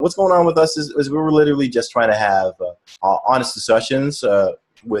what's going on with us is we were literally just trying to have honest discussions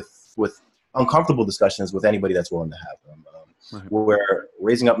with uncomfortable discussions with anybody that's willing to have them. Right. We're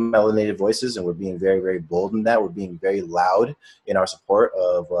raising up melanated voices, and we're being very, very bold in that. We're being very loud in our support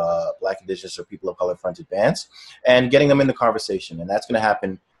of Black, Indigenous, or people of color fronted bands, and getting them in the conversation. And that's going to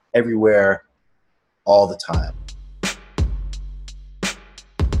happen everywhere, all the time.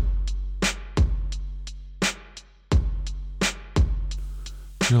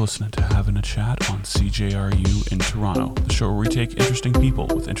 You're listening to Having a Chat on CJRU in Toronto, the show where we take interesting people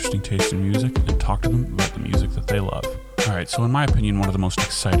with interesting taste in music and talk to them about the music that they love. Alright, so in my opinion, one of the most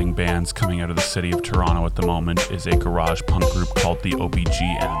exciting bands coming out of the city of Toronto at the moment is a garage punk group called the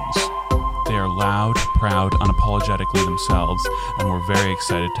OBGMs. They are loud, proud, unapologetically themselves, and we're very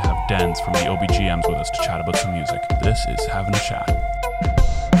excited to have Denz from the OBGMs with us to chat about some music. This is Having a Chat.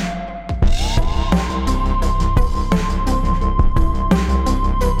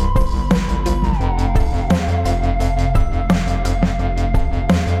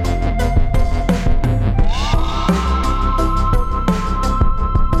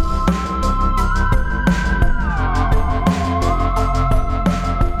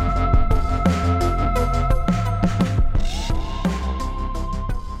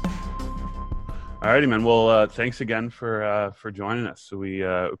 Alrighty, man. Well, thanks again for joining us. So we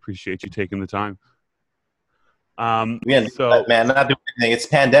appreciate you taking the time. Man, not doing anything. It's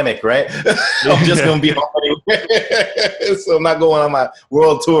pandemic, right? I'm just gonna be home anyway. So I'm not going on my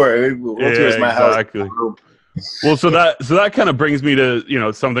world tour. World tour is my exactly. house. Well, so that kind of brings me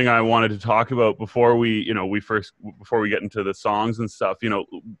to something I wanted to talk about before we get into the songs and stuff.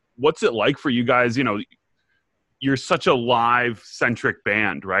 What's it like for you guys? You're such a live centric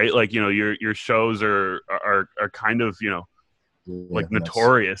band, right? Like, your shows are kind of,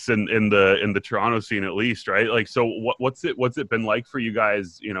 notorious in the Toronto scene, at least, right? Like, so what's it been like for you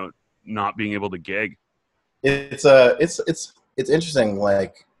guys, not being able to gig? It's interesting.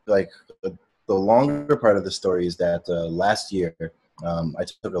 Like the longer part of the story is that last year, I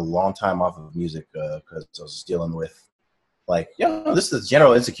took a long time off of music because I was dealing with this is the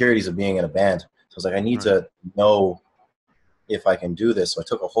general insecurities of being in a band. So I was like, I need to know if I can do this. So I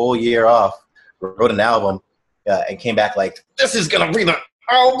took a whole year off, wrote an album, and came back like, this is going to be the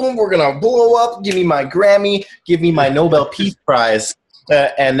album. We're going to blow up. Give me my Grammy. Give me my Nobel Peace Prize.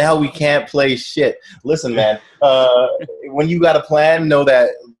 And now we can't play shit. Listen, man, when you got a plan, know that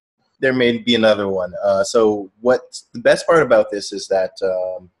there may be another one. So what's the best part about this is that,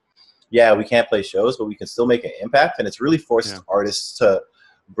 we can't play shows, but we can still make an impact. And it's really forced artists to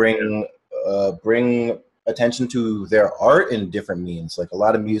bring attention to their art in different means. Like, a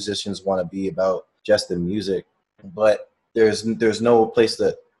lot of musicians want to be about just the music, but there's no place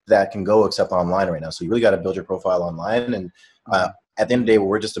that can go except online right now. So you really got to build your profile online. And at the end of the day,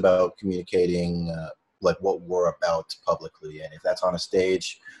 we're just about communicating what we're about publicly. And if that's on a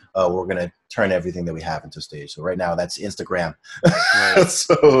stage, we're going to turn everything that we have into stage. So right now that's Instagram. Right.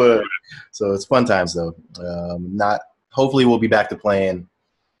 So it's fun times though. Hopefully we'll be back to playing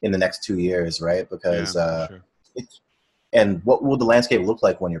in the next 2 years, right? Because sure. And what will the landscape look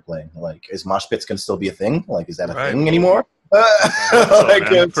like when you're playing? Like, is mosh pits gonna still be a thing? Like, is that a thing anymore?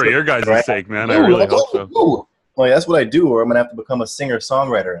 For your guys' sake, man, I really hope so. Well, that's what I do, or I'm gonna have to become a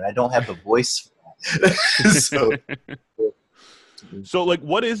singer-songwriter, and I don't have the voice. So, like,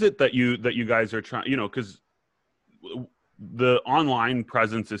 what is it that you guys are trying? Because the online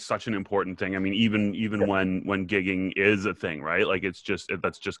presence is such an important thing. I mean, even when gigging is a thing, right? Like, that's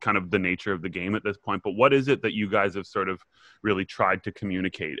just kind of the nature of the game at this point. But what is it that you guys have sort of really tried to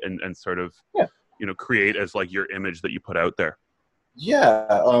communicate and sort of, create as like your image that you put out there? Yeah.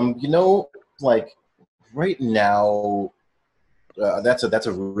 Like right now, that's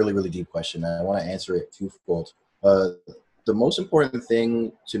a really, really deep question. And I want to answer it twofold. The most important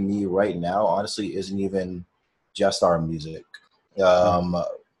thing to me right now, honestly, isn't even just our music.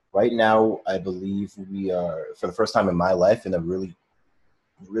 Right now, I believe we are, for the first time in my life, in a really,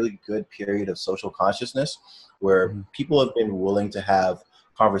 really good period of social consciousness where people have been willing to have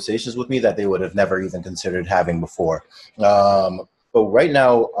conversations with me that they would have never even considered having before. But right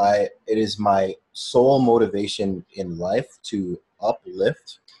now, it is my sole motivation in life to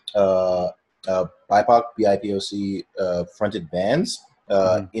uplift BIPOC, BIPOC fronted bands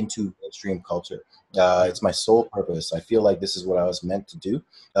into mainstream culture. It's my sole purpose. I feel like this is what I was meant to do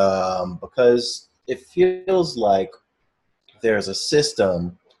because it feels like there's a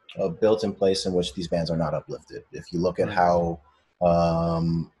system built in place in which these bands are not uplifted. If you look at how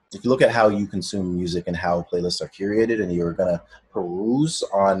you consume music and how playlists are curated, and you're gonna peruse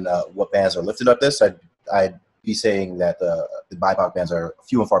on what bands are lifted up this, I'd be saying that the BIPOC bands are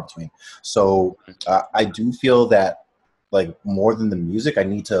few and far between. So I do feel that, like, more than the music, I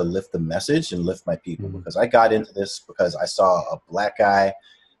need to lift the message and lift my people, because I got into this because I saw a black guy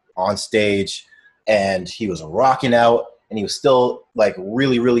on stage and he was rocking out, and he was still like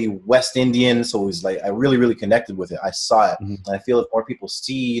really, really West Indian. So it was like, I really, really connected with it. I saw it. And I feel if more people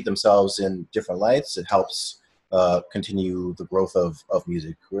see themselves in different lights, it helps continue the growth of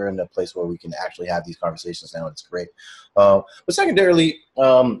music. We're in a place where we can actually have these conversations now. It's great. But secondarily,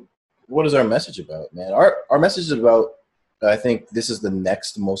 what is our message about, man? Our message is about, I think this is the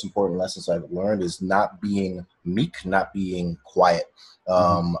next most important lessons I've learned, is not being meek, not being quiet.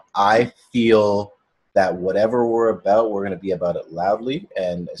 I feel that whatever we're about, we're going to be about it loudly,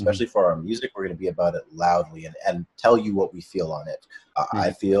 and especially for our music, we're going to be about it loudly and tell you what we feel on it.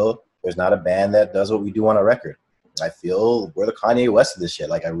 I feel there's not a band that does what we do on a record. I feel we're the Kanye West of this shit.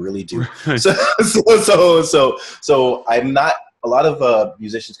 Like, I really do. So I'm not. A lot of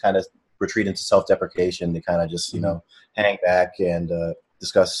musicians kind of retreat into self-deprecation. They kind of just, hang back and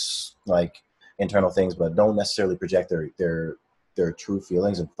discuss like internal things, but don't necessarily project their true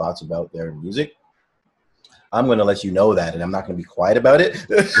feelings and thoughts about their music. I'm going to let you know that, and I'm not going to be quiet about it.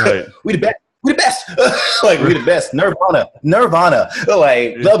 Right. We the best. We the best. Like, we the best. Nirvana.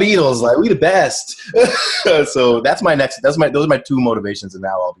 Like, the Beatles. Like, we the best. So those are my two motivations, and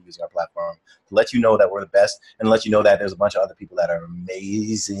now I'll be using our platform to let you know that we're the best, and let you know that there's a bunch of other people that are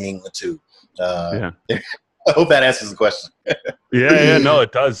amazing too. I hope that answers the question. No,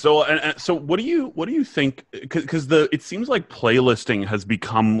 it does. So, so what do you think? Because it seems like playlisting has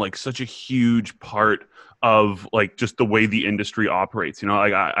become like such a huge part of like just the way the industry operates.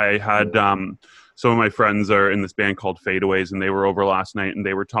 Like I had some of my friends are in this band called Fadeaways, and they were over last night, and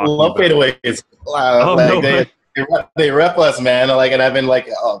they were talking. Love Fadeaways. Wow, they rep us, man. Like, and I've been like,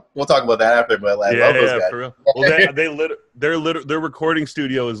 we'll talk about that after, but like, love those guys. For real. Well, their recording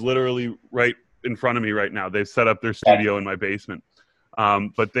studio is literally right in front of me right now. They've set up their studio in my basement.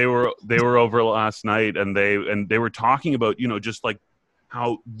 But they were over last night, and they were talking about, just like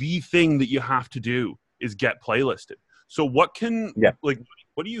how the thing that you have to do is get playlisted. So what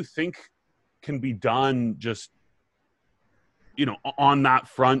what do you think can be done just, on that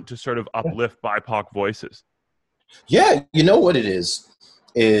front to sort of uplift BIPOC voices? Yeah, you know what it is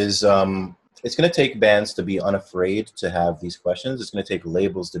it's going to take bands to be unafraid to have these questions. It's going to take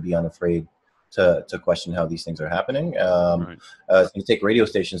labels to be unafraid to question how these things are happening. Right. It's going to take radio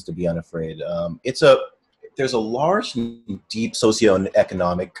stations to be unafraid. There's a large, deep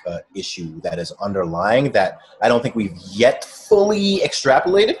socioeconomic issue that is underlying that I don't think we've yet fully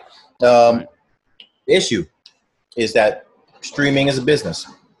extrapolated. The issue is that streaming is a business.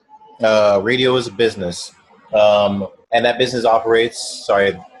 Radio is a business. And that business operates,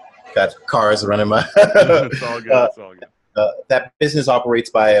 got cars running my... It's all good, it's all good. That business operates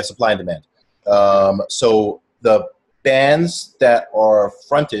by supply and demand. So the bands that are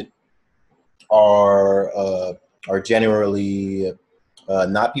fronted are generally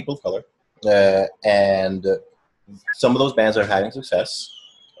not people of color, and some of those bands are having success.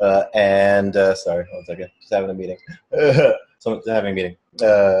 Sorry, 1 second, just having a meeting. Someone's having a meeting.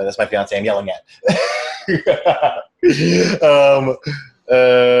 That's my fiance I'm yelling at.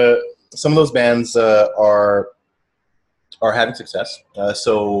 Some of those bands are having success.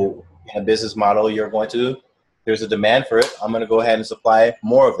 So in a business model, there's a demand for it. I'm going to go ahead and supply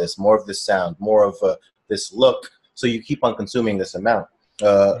more of this sound, more of this look. So you keep on consuming this amount.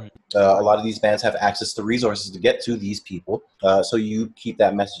 A lot of these bands have access to resources to get to these people. So you keep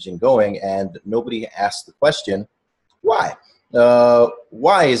that messaging going, and nobody asks the question, why?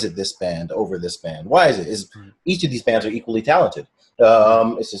 Why is it this band over this band? Why is it? Each of these bands are equally talented.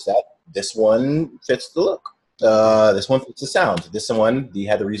 It's just that this one fits the look. This one fits the sound. This one, he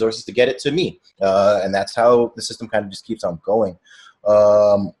had the resources to get it to me. And that's how the system kind of just keeps on going.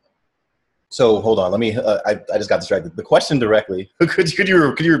 So hold on, let me, I just got distracted. The question directly, could you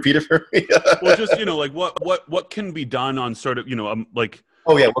repeat it for me? Well, just, like what can be done on sort of, like.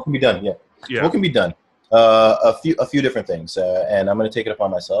 Oh yeah, what can be done? Yeah. What can be done? A few different things. And I'm going to take it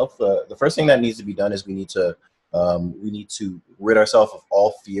upon myself. The first thing that needs to be done is we need to rid ourselves of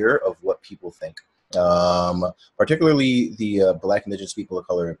all fear of what people think. Particularly the Black, Indigenous, people of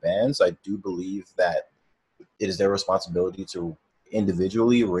color bands. I do believe that it is their responsibility to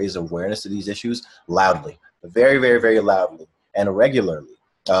individually raise awareness to these issues loudly, very, very, very loudly and regularly.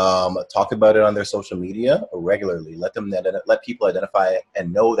 Talk about it on their social media regularly. Let people identify it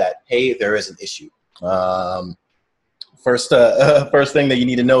and know that, hey, there is an issue. First thing that you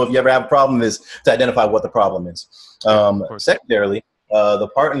need to know if you ever have a problem is to identify what the problem is. Secondarily, the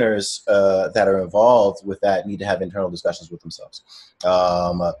partners that are involved with that need to have internal discussions with themselves.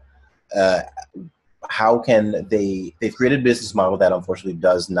 Uh, how can they've created a business model that unfortunately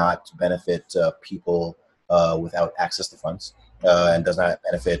does not benefit people without access to funds, and does not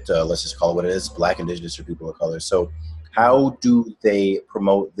benefit, let's just call it what it is, Black, Indigenous, or people of color. So how do they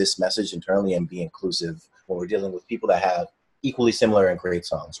promote this message internally and be inclusive when we're dealing with people that have equally similar and great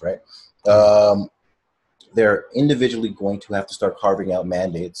songs, right? They're individually going to have to start carving out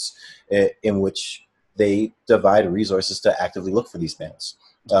mandates in which they divide resources to actively look for these bands.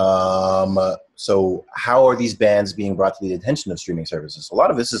 So how are these bands being brought to the attention of streaming services? A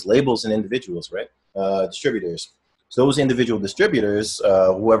lot of this is labels and individuals, right? Distributors. So those individual distributors,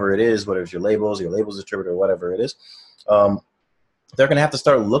 whoever it is, whether it's your labels distributor, whatever it is, they're going to have to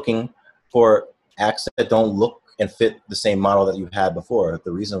start looking for acts that don't look and fit the same model that you've had before.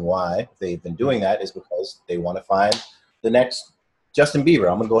 The reason why they've been doing that is because they want to find the next Justin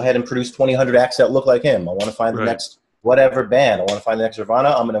Bieber. I'm going to go ahead and produce 2,000 acts that look like him. I want to find the next whatever band. I want to find the next Nirvana.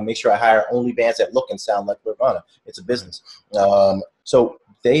 I'm going to make sure I hire only bands that look and sound like Nirvana. It's a business. So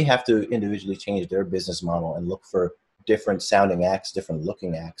they have to individually change their business model and look for different sounding acts, different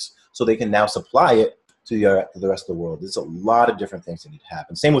looking acts, so they can now supply it to the rest of the world. There's a lot of different things that need to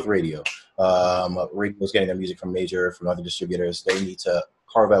happen. Same with radio. Radio's getting their music from other distributors. They need to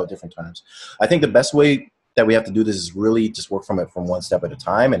carve out different times. I think the best way that we have to do this is really just work from one step at a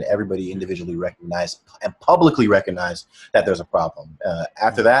time, and everybody individually recognize and publicly recognize that there's a problem.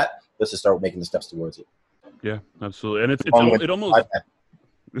 After that, let's just start making the steps towards it. Yeah, absolutely. And it almost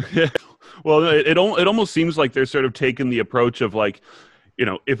well, it almost seems like they're sort of taking the approach of like, you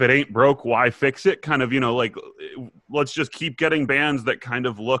know, if it ain't broke, why fix it? Kind of, you know, like, let's just keep getting bands that kind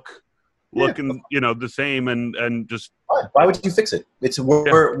of look and, you know, the same and just. Why would you fix it?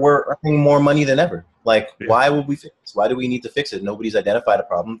 We're earning more money than ever. Like, why would we fix this? Why do we need to fix it? Nobody's identified a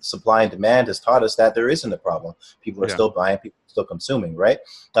problem. Supply and demand has taught us that there isn't a problem. People are still buying, people are still consuming, right?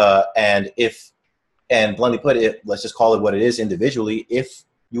 And bluntly put it, let's just call it what it is individually. If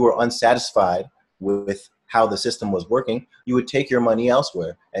you are unsatisfied with how the system was working, you would take your money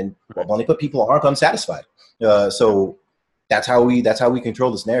elsewhere. And bluntly put, people aren't unsatisfied. So that's how we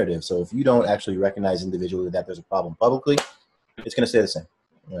control this narrative. So if you don't actually recognize individually that there's a problem publicly, it's going to stay the same.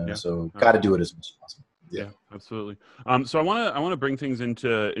 So got to do it as much as possible. Yeah, absolutely. So I want to bring things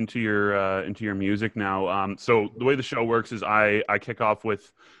into your music now. So the way the show works is I kick off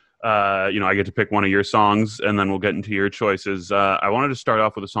with, I get to pick one of your songs, and then we'll get into your choices. I wanted to start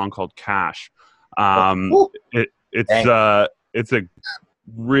off with a song called Cash. It's a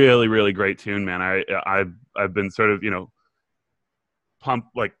really, really great tune, man. I've been sort of,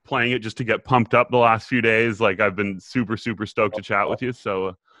 playing it just to get pumped up the last few days. Like, I've been super, super stoked to chat with you.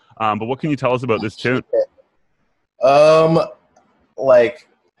 So, but what can you tell us about this tune? I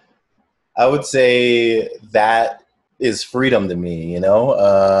would say that is freedom to me,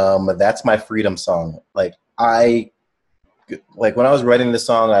 that's my freedom song. When I was writing this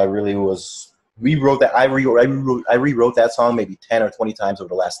song, I really rewrote that. I rewrote that song maybe 10 or 20 times over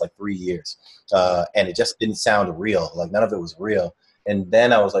the last 3 years. And it just didn't sound real. None of it was real. And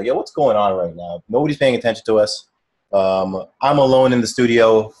then I was like, yo, what's going on right now? Nobody's paying attention to us. I'm alone in the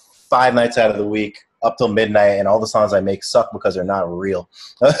studio 5 nights out of the week up till midnight, and all the songs I make suck because they're not real.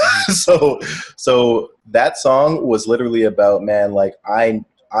 So that song was literally about, man, I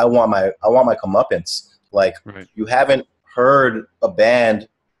want my comeuppance. You haven't heard a band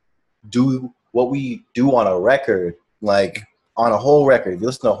do what we do on a record, on a whole record. If you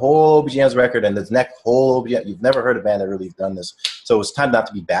listen to a whole OBGM's record and the next whole OBGM, you've never heard a band that really done this. So it's time not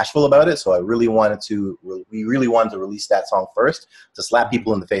to be bashful about it. So we really wanted to release that song first to slap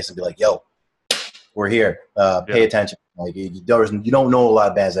people in the face and be like, yo, we're here. Pay attention. You don't know a lot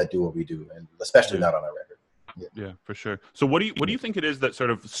of bands that do what we do, and especially not on our record. Yeah, for sure. So what do you think it is that sort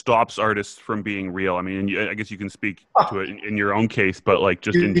of stops artists from being real? I mean, I guess you can speak to it in your own case, but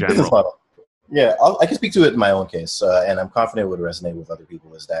just in general. Yeah, I can speak to it in my own case, and I'm confident it would resonate with other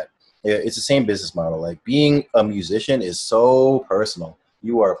people, is that it's the same business model. Being a musician is so personal.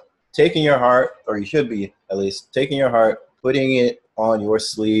 You are taking your heart, or you should be at least, taking your heart, putting it on your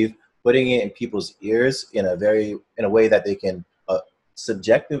sleeve, putting it in people's ears in a way that they can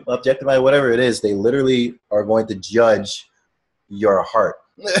objectify whatever it is. They literally are going to judge your heart.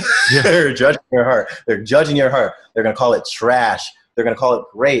 They're judging your heart. They're judging your heart. They're going to call it trash. They're going to call it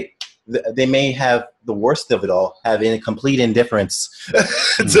great. They may have the worst of it all, have complete indifference to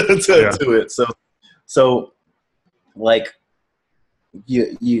it. So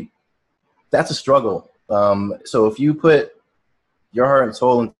you that's a struggle. So if you put your heart and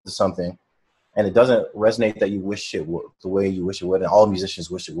soul into something, and it doesn't resonate that you wish it would, the way you wish it would, and all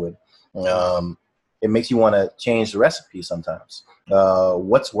musicians wish it would, it makes you want to change the recipe sometimes.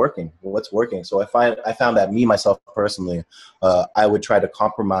 What's working? So I found that myself personally, I would try to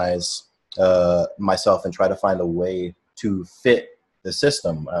compromise myself and try to find a way to fit the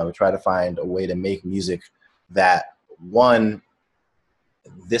system. I would try to find a way to make music that, one,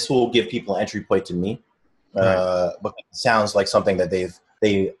 this will give people an entry point to me, but it sounds like something that they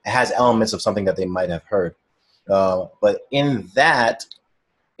has elements of something that they might have heard. But in that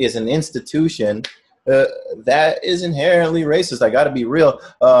is an institution that is inherently racist. I got to be real.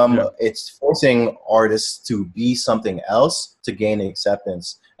 It's forcing artists to be something else to gain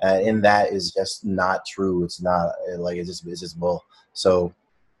acceptance, and that is just not true. It's not like it's just bull. So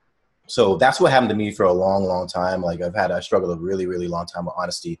that's what happened to me for a long, long time. Like I struggled a really, really long time with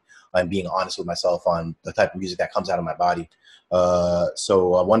honesty and being honest with myself on the type of music that comes out of my body.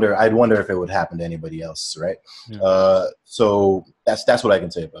 So I'd wonder if it would happen to anybody else, right? Yeah. So that's what I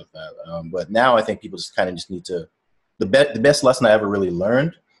can say about that. But now I think people just kind of just need to. The best lesson I ever really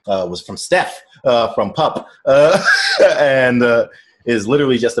learned was from Steph from Pup, and is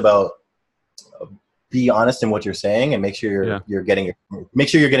literally just about be honest in what you're saying and make sure you're getting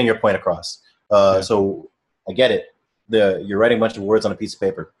your point across. So I get it. You're writing a bunch of words on a piece of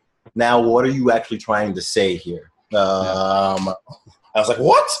paper. Now, what are you actually trying to say here? I was like,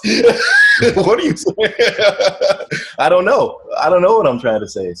 what? What are you saying? I don't know what I'm trying to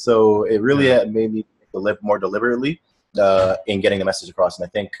say. So it really made me live more deliberately in getting the message across. And I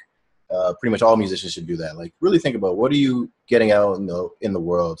think pretty much all musicians should do that. Like really think about what are you getting out in the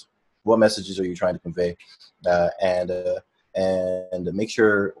world? What messages are you trying to convey? And make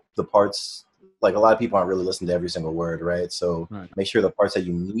sure the parts, like a lot of people aren't really listening to every single word, right? So make sure the parts that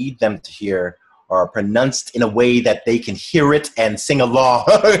you need them to hear are pronounced in a way that they can hear it and sing along,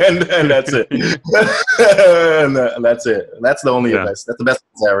 and that's it. and that's it. That's the only advice. That's the best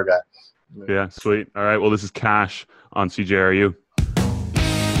advice I ever got. Yeah, sweet. All right. Well, this is Cash on CJRU.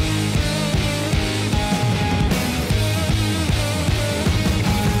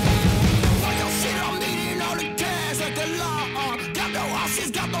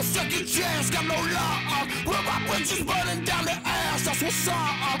 Just burning down the ass, that's what's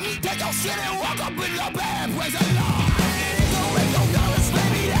up. Take your shit and walk up in the bed, praise the Lord. It don't make no dollars,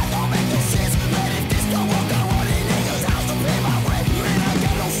 baby, that don't make no sense. Man, if this don't work, I want it niggas' house to pay my rent. Man, I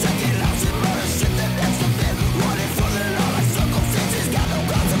got no second house and murder shit, that that's the bit. Running for the law like circumstances, got no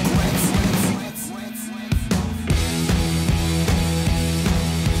consequence.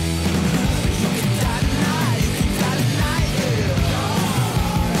 You can die tonight, you can die tonight,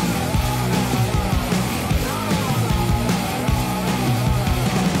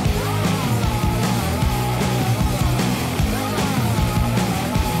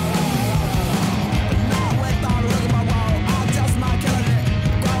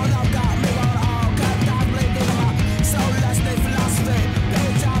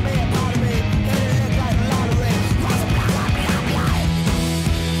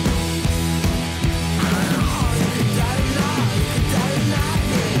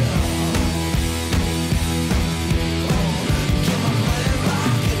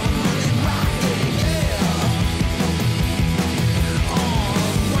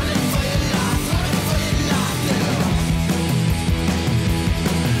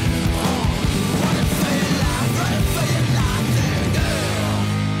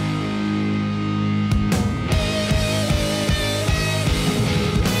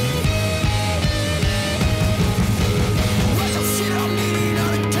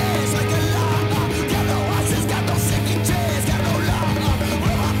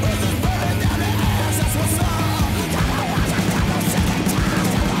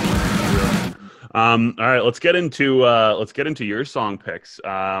 All right, let's get into your song picks.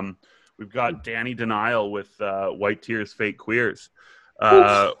 We've got Danny Denial with White Tears, Fake Queers.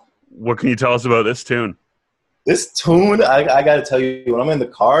 What can you tell us about this tune? This tune, I got to tell you, when I'm in the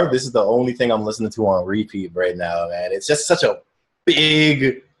car, this is the only thing I'm listening to on repeat right now, man. It's just such a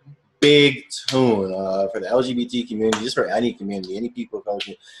big tune for the LGBT community, just for any community, any people.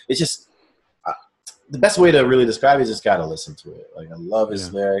 It's just the best way to really describe it is just got to listen to it. Like I love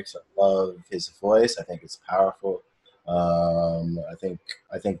his lyrics, I love his voice. I think it's powerful. I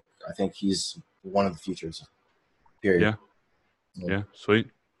think he's one of the futures. Period. Yeah, sweet.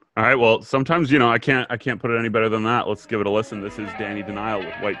 All right, well, sometimes, I can't put it any better than that. Let's give it a listen. This is Danny Denial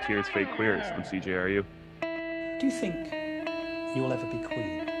with White Tears, Fake Queers on CJRU. Do you think you'll ever be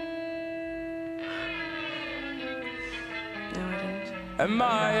queen? No, I don't. Am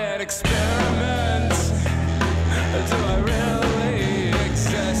I an experiment? Do I really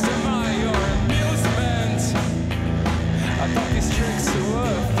exist? Am I your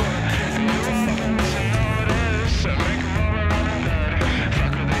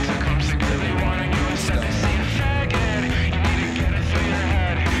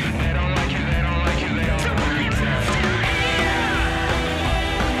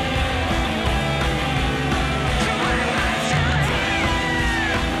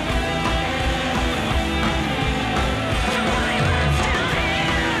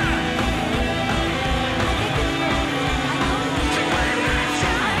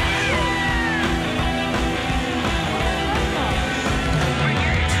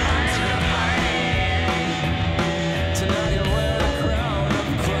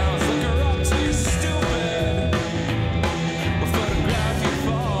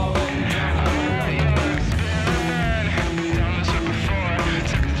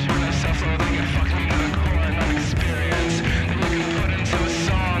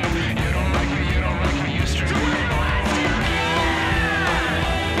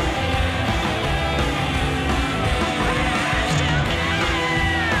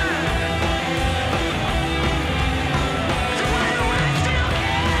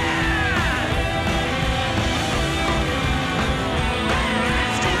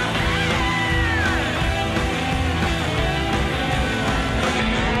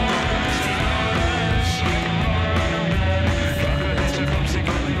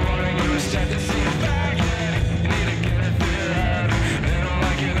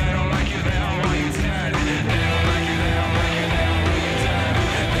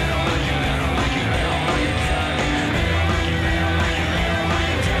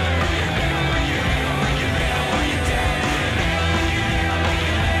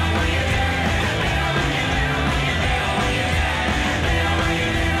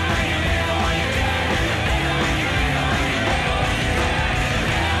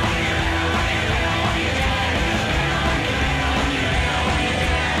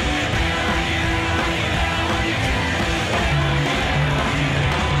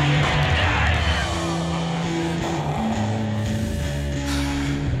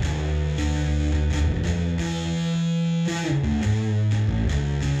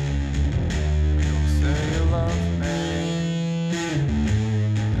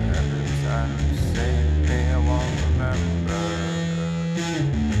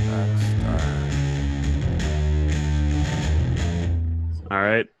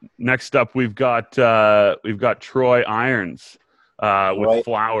Next up, we've got Troy Irons with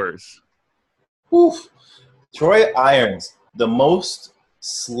Flowers. Oof. Troy Irons, the most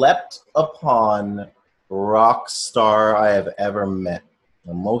slept upon rock star I have ever met.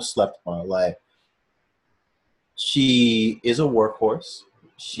 The most slept upon. Like, she is a workhorse.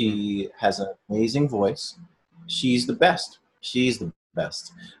 She has an amazing voice. She's the best. She's the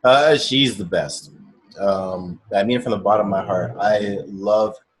best. She's the best. I mean it from the bottom of my heart. I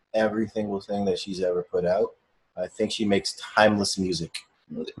love every single thing that she's ever put out. I think she makes timeless music.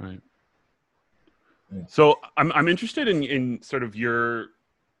 Right. So I'm interested in sort of your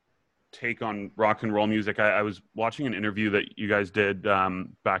take on rock and roll music. I was watching an interview that you guys did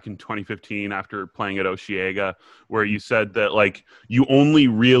back in 2015 after playing at Osheaga, where you said that like you only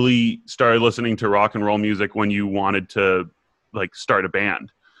really started listening to rock and roll music when you wanted to like start a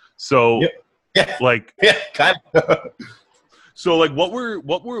band. So kind of. So like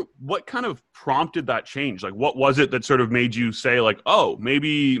what kind of prompted that change? Like what was it that sort of made you say like, oh,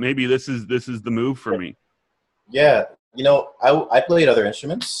 maybe this is the move for me? Yeah. You know, I played other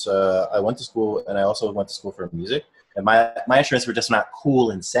instruments. I went to school, and I also went to school for music. And my instruments were just not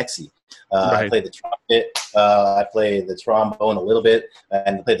cool and sexy. Right. I played the trumpet. I played the trombone a little bit,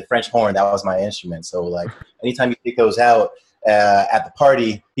 and I played the French horn. That was my instrument. So, like, anytime you take those out at the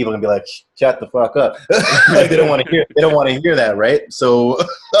party, people can be like, "Shut the fuck up!" Like, they don't want to hear. They don't want to hear that, right? So,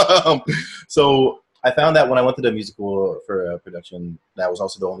 so I found that when I went to the music school for production, that was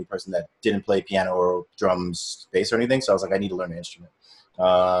also the only person that didn't play piano or drums, bass, or anything. So I was like, I need to learn an instrument.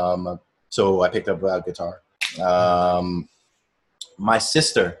 So I picked up a guitar. My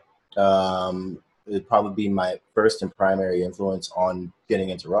sister would probably be my first and primary influence on getting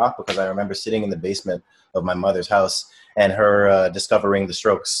into rock, because I remember sitting in the basement of my mother's house and her discovering the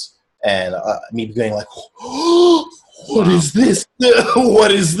Strokes, and me going like, oh, what is this?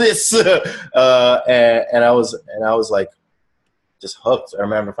 What is this? And I was like, just hooked. I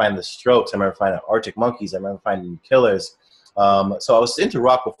remember finding the Strokes. I remember finding Arctic Monkeys. I remember finding Killers. So I was into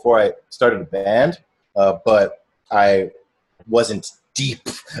rock before I started a band, but I wasn't deep.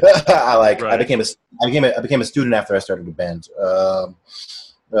 I became a student after I started a band.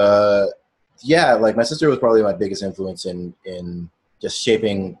 Yeah, like my sister was probably my biggest influence in just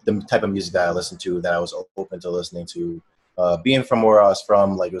shaping the type of music that I listened to, that I was open to listening to. Being from where I was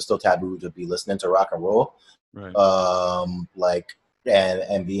from, like, it was still taboo to be listening to rock and roll. Right. Like,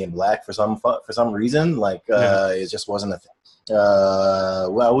 and being black for some reason, like, it just wasn't a thing.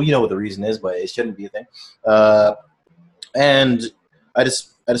 Well, you know what the reason is, but it shouldn't be a thing. And I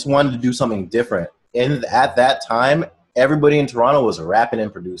just wanted to do something different. And at that time, everybody in Toronto was rapping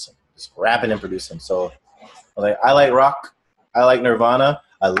and producing. So, like, I like rock. I like Nirvana.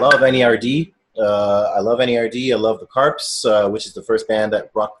 I love NERD. I love the Carps, which is the first band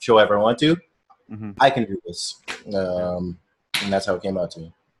that rock show I ever went to. Mm-hmm. I can do this. And that's how it came out to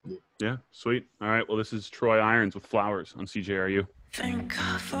me. Yeah, sweet. All right, well, this is Troy Irons with Flowers on CJRU. Think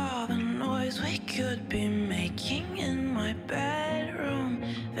of all the noise we could be making in my bedroom.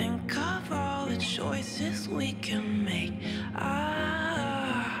 Think of all the choices we can make.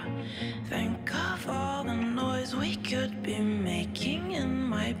 Think of all the noise we could be making in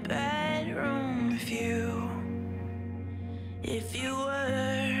my bedroom. If you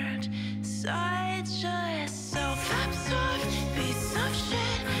weren't such a self-absorbed piece of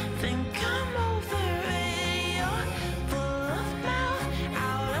shit, think I'm over it. You're full of mouth,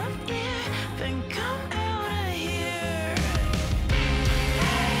 out of ear. Think I'm out of here.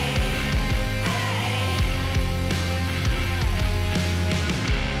 Hey, hey.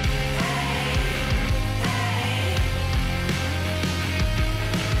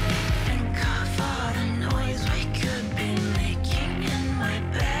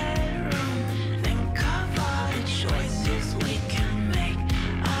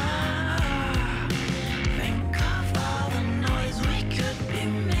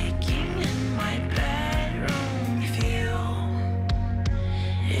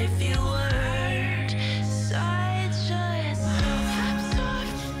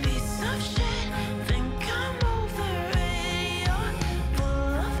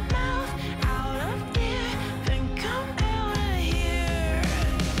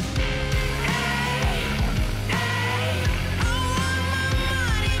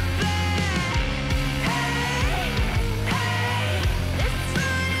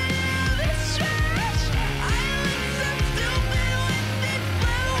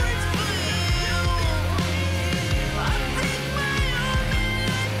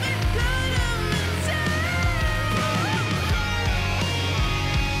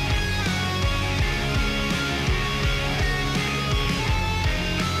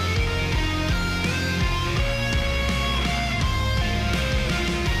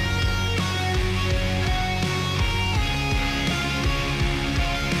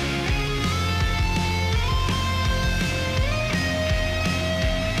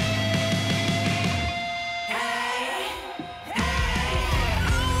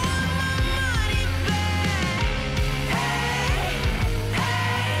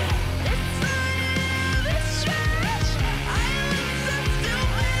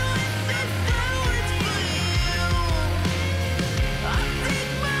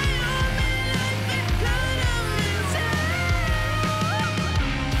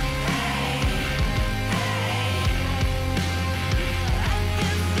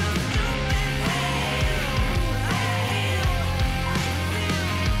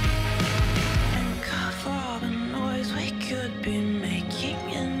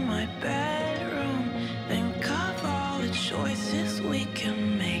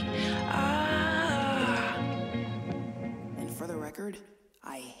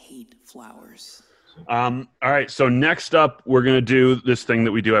 I hate flowers. All right. So next up, we're going to do this thing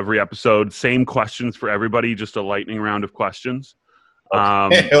that we do every episode. Same questions for everybody, just a lightning round of questions.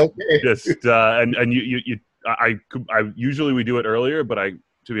 Okay. Just and I usually we do it earlier, but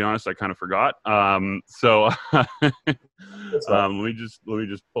to be honest, I kind of forgot. So let me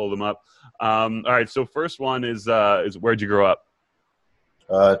just pull them up. All right. So first one is where'd you grow up?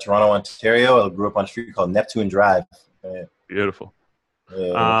 Toronto, Ontario. I grew up on a street called Neptune Drive. Beautiful.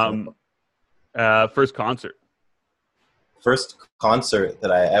 Yeah, First concert. first concert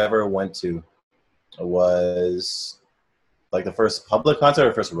that I ever went to was like the first public concert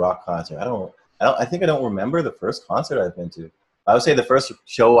or first rock concert. I think I don't remember the first concert I've been to. I would say the first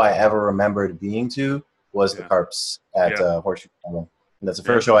show I ever remembered being to was the Carps at Horseshoe Pond. And that's the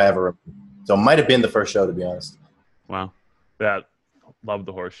first show I ever remembered. So it might have been the first show, to be honest. Wow. Love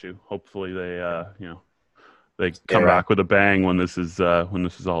the Horseshoe. Hopefully they come back with a bang when this is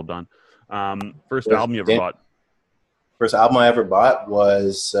all done. First album you ever bought? First album I ever bought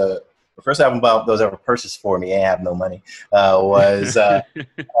was the first album that was ever purchased for me. I have no money. Was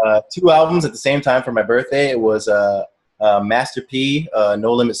 2 albums at the same time for my birthday. It was Master P,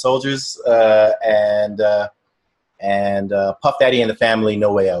 No Limit Soldiers, and Puff Daddy and the Family,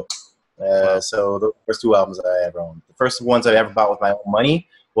 No Way Out. So the first 2 albums that I ever owned. The first ones I ever bought with my own money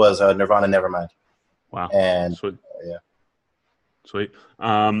was Nirvana, Nevermind. Wow. And sweet. Yeah. Sweet.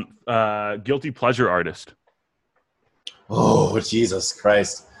 Guilty pleasure artist. Oh, Jesus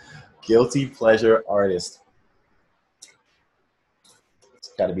Christ. Guilty pleasure artist.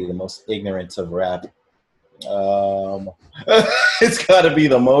 It's got to be the most ignorant of rap. It's got to be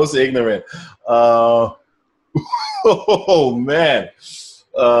the most ignorant. Oh, man.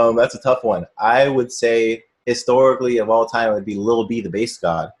 That's a tough one. I would say historically of all time, it would be Lil B, the bass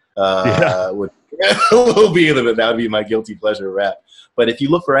god. Lil B, that would be my guilty pleasure rap. But if you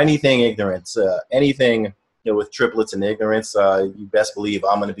look for anything ignorance, anything with triplets and ignorance, you best believe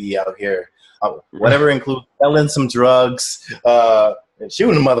I'm going to be out here. Whatever includes selling some drugs,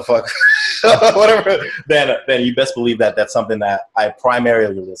 shooting a motherfucker, whatever, then you best believe that's something that I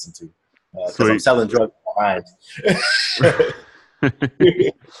primarily listen to. Because I'm selling drugs behind.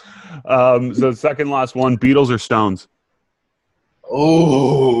 So second last one, Beatles or Stones?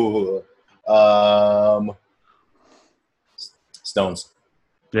 Oh, Stones.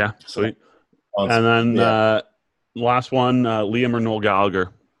 Yeah, sweet. Stones. And then last one, Liam or Noel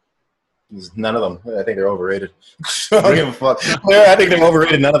Gallagher? None of them. I think they're overrated. I don't give a fuck. I think they're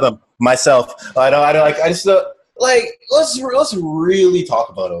overrated. None of them. Myself. I just let's really talk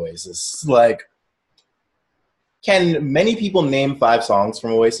about Oasis. Like, can many people name 5 songs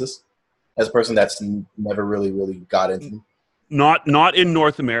from Oasis? As a person that's never really got into them. Not in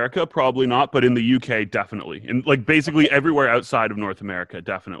North America, probably not, but in the UK, definitely. And like basically everywhere outside of North America,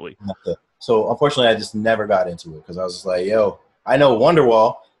 definitely. So unfortunately, I just never got into it because I was just like, yo, I know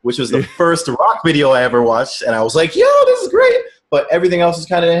Wonderwall, which was the first rock video I ever watched, and I was like, yo, this is great. But everything else is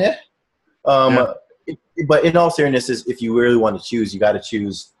kind of but in all seriousness, if you really want to choose, you got to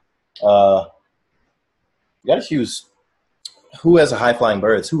choose. Who has a high flying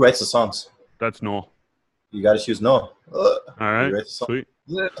birds. Who writes the songs? That's Noel. You got to choose Noel. All right, sweet.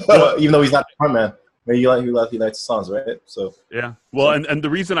 Even though he's not the front man, maybe he writes the songs, right? So yeah. Well, and the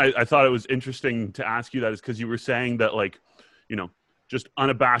reason I thought it was interesting to ask you that is because you were saying that, like, just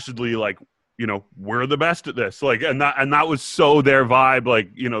unabashedly, like, we're the best at this, like, and that was so their vibe, like,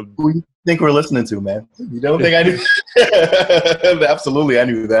 Who do you think we're listening to, man? You don't think I knew? Absolutely, I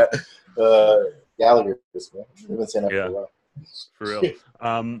knew that. Gallagher, man. I've been saying that for a while. For real.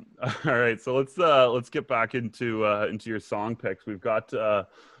 All right, so let's get back into your song picks. We've got the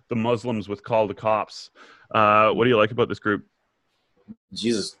Muslims with "Call the Cops." What do you like about this group?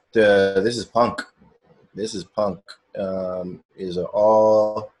 Jesus, this is punk. This is punk. Is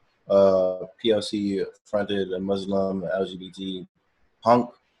all POC fronted Muslim LGBT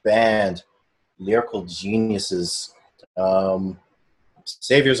punk band, lyrical geniuses,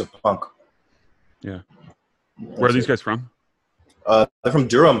 saviors of punk. Yeah. Where are these guys from? They're from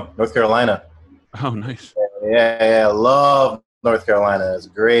Durham, North Carolina. Oh, nice. Yeah, love North Carolina. It's a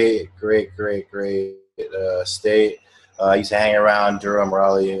great state. I used to hang around Durham,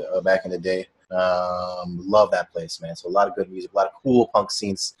 Raleigh back in the day. Love that place, man. So a lot of good music, a lot of cool punk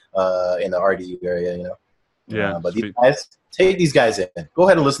scenes in the RDU area, Yeah. But these guys, take these guys in. Go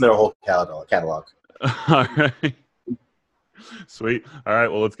ahead and listen to their whole catalog. All right. Sweet. All right,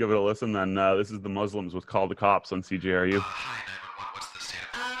 well, let's give it a listen then. This is the Muslims with "Call the Cops" on CJRU. Hi, 911, what's the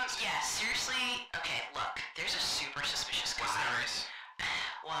status? Yeah, seriously? Okay, look, there's a super suspicious guy. What's the race?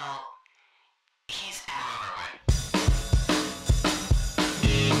 Well, he's Move out. on our way.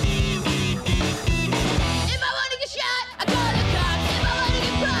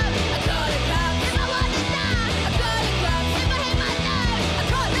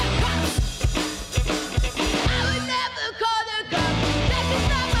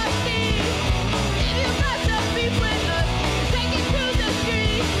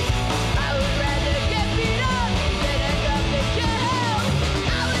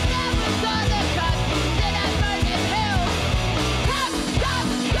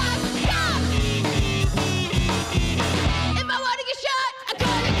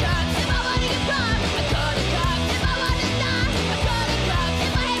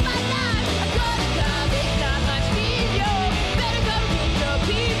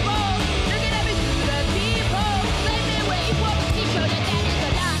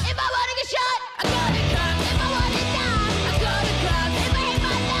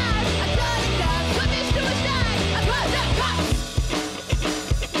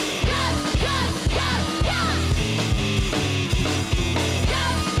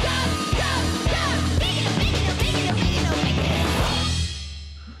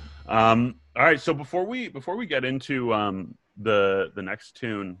 All right, so before we get into the next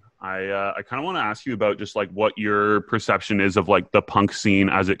tune, I kind of want to ask you about just like what your perception is of like the punk scene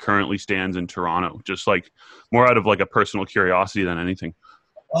as it currently stands in Toronto, just like more out of like a personal curiosity than anything.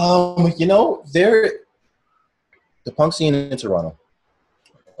 You know, the punk scene in Toronto,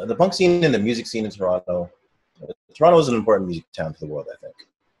 the punk scene and the music scene in Toronto. Toronto is an important music town for the world, I think.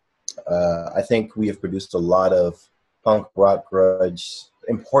 I think we have produced a lot of punk, rock, grudge,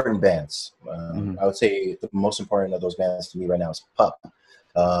 important bands. I would say the most important of those bands to me right now is Pup.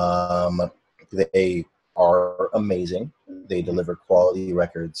 They are amazing. They deliver quality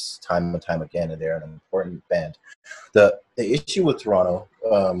records time and time again, and they're an important band. The issue with Toronto,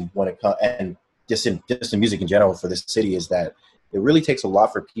 when it comes, and just in music in general for this city, is that it really takes a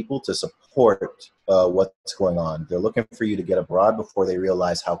lot for people to support what's going on. They're looking for you to get abroad before they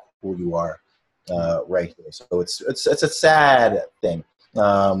realize how cool you are right here. So it's a sad thing.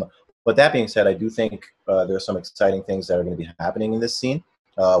 But that being said, I do think there are some exciting things that are going to be happening in this scene.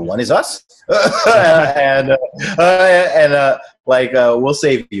 One is us, and we'll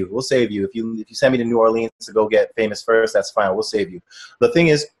save you. We'll save you if you send me to New Orleans to go get famous first. That's fine. We'll save you. The thing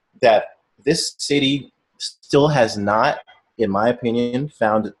is that this city still has not, in my opinion,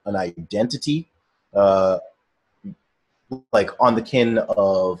 found an identity, like on the kin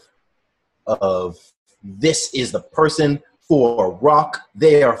of this is the person for rock.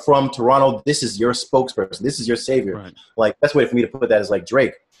 They are from Toronto. This is your spokesperson. This is your savior. Right. Like, best way for me to put that is like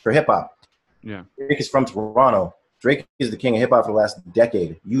Drake for hip hop. Yeah, Drake is from Toronto. Drake is the king of hip hop for the last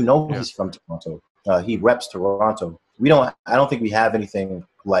decade. You know, he's from Toronto. He reps Toronto. I don't think we have anything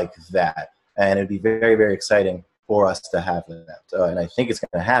like that, and it'd be very, very exciting for us to have that. And I think it's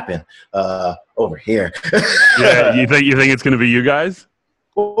going to happen over here. Yeah, you think it's going to be you guys?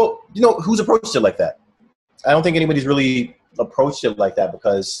 Well, you know, who's approached it like that? I don't think anybody's really approached it like that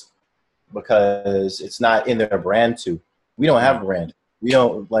because it's not in their brand to. We don't have a brand. We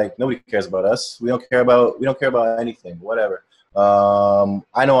don't, like, nobody cares about us. We don't care about anything, whatever.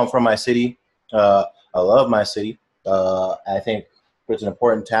 I know I'm from my city. I love my city. I think it's an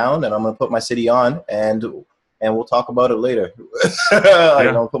important town, and I'm going to put my city on, and we'll talk about it later.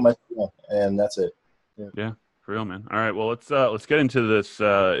 I'll put my city on, and that's it. Yeah. For real, man. All right, well, let's get into this,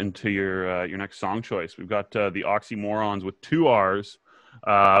 into your next song choice. We've got the Oxymorons with 2 R's,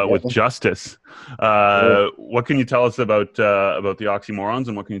 with Justice. What can you tell us about the Oxymorons,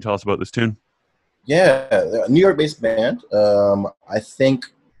 and what can you tell us about this tune? Yeah, a New York-based band. I think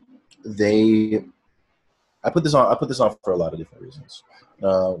I put this on for a lot of different reasons.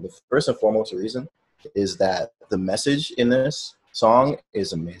 The first and foremost reason is that the message in this song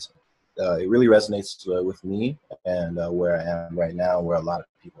is amazing. It really resonates with me and where I am right now, where a lot of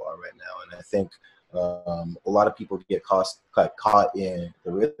people are right now. And I think a lot of people get caught in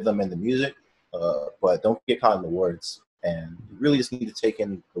the rhythm and the music, but don't get caught in the words. And you really just need to take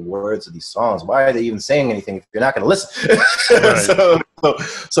in the words of these songs. Why are they even saying anything if you're not going to listen? Right.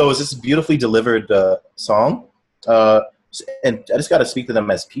 So it's just a beautifully delivered song. And I just got to speak to them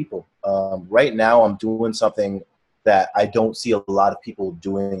as people. Right now I'm doing something that I don't see a lot of people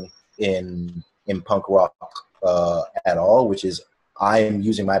doing in punk rock at all, which is I'm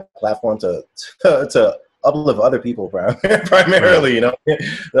using my platform to uplift other people primarily, you know.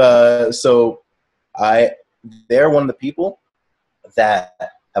 So they're one of the people that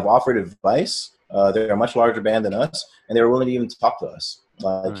have offered advice. They're a much larger band than us, and they were willing to even talk to us.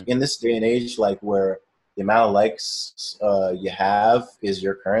 In this day and age, like where the amount of likes you have is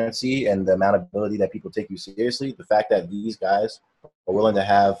your currency, and the amount of ability that people take you seriously, the fact that these guys are willing to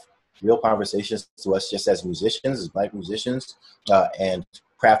have real conversations to us just as musicians, as Black musicians, and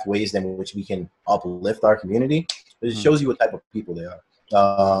craft ways in which we can uplift our community, it shows you what type of people they are.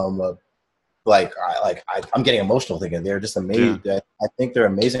 I'm getting emotional thinking they're just amazing. Yeah. I think they're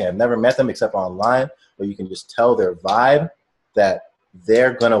amazing. I've never met them except online, but you can just tell their vibe that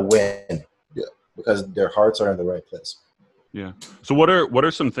they're gonna win because their hearts are in the right place. Yeah. So what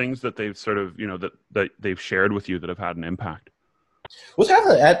are some things that they've sort of, you know, that they've shared with you that have had an impact? What's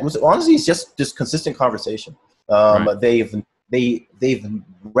happening was honestly it's just consistent conversation. Right. They've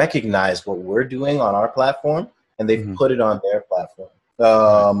recognized what we're doing on our platform, and they've put it on their platform.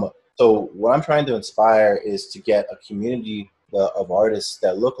 So what I'm trying to inspire is to get a community of artists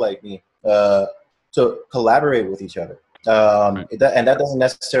that look like me to collaborate with each other. And that doesn't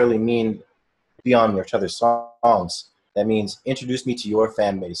necessarily mean be on each other's songs. That means introduce me to your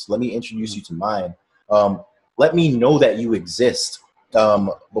fan base. Let me introduce you to mine. Let me know that you exist.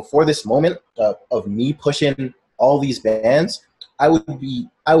 Before this moment of me pushing all these bands, I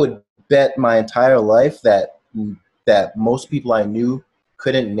would bet my entire life that most people I knew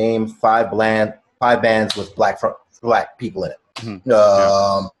couldn't name five bands with black people in it.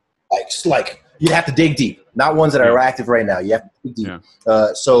 Like you have to dig deep. Not ones that are active right now. You have to dig deep.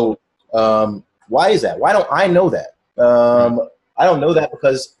 Why is that? Why don't I know that? I don't know that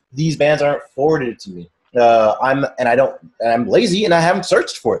because these bands aren't forwarded to me. I'm lazy and I haven't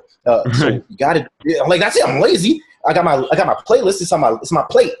searched for it. So you gotta, like, that's it. I'm lazy. I got my playlist. It's my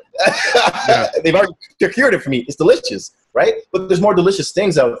plate. They've already procured it for me. It's delicious, right? But there's more delicious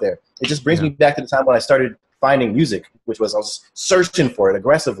things out there. It just brings me back to the time when I started finding music, which was I was searching for it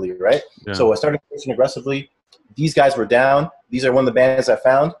aggressively, right? So I started searching aggressively. These guys were down. These are one of the bands I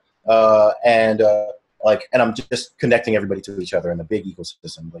found, and I'm just connecting everybody to each other in a big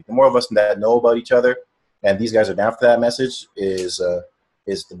ecosystem. Like the more of us that know about each other, and these guys are down for that message, is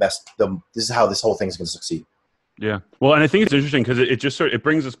the best. This is how this whole thing is going to succeed. Yeah. Well, and I think it's interesting because it just it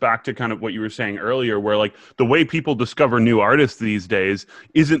brings us back to kind of what you were saying earlier, where like the way people discover new artists these days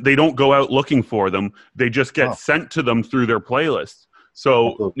isn't they don't go out looking for them. They just get sent to them through their playlists.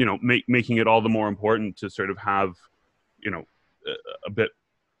 So, you know, making it all the more important to sort of have, you know, a bit,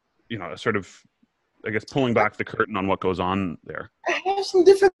 you know, sort of, I guess, pulling back the curtain on what goes on there. I have some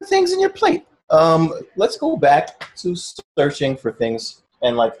different things in your plate. Let's go back to searching for things.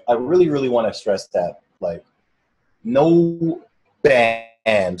 And like, I really, really want to stress that, like, no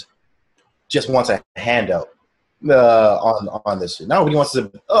band just wants a handout on this shit. Nobody wants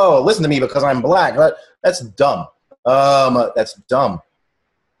to, listen to me because I'm black. That's dumb. That's dumb.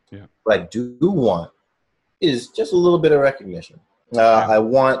 Yeah. What I do want is just a little bit of recognition. I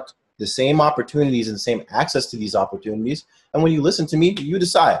want the same opportunities and the same access to these opportunities. And when you listen to me, you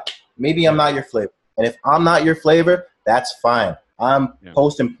decide. Maybe I'm not your flavor. And if I'm not your flavor, that's fine. I'm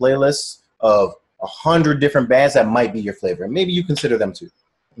posting playlists of 100 different bands that might be your flavor. And maybe you consider them too.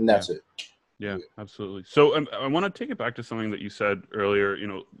 And that's it. Yeah, absolutely. So I want to take it back to something that you said earlier, you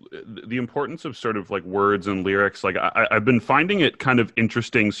know, the importance of sort of like words and lyrics. Like I've been finding it kind of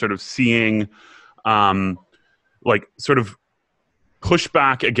interesting sort of seeing like sort of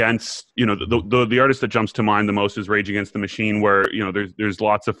pushback against, you know, the artist that jumps to mind the most is Rage Against the Machine, where, you know, there's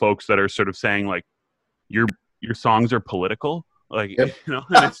lots of folks that are sort of saying like your songs are political. Like, you know,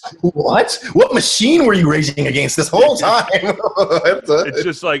 and it's, what machine were you raging against this whole time? It's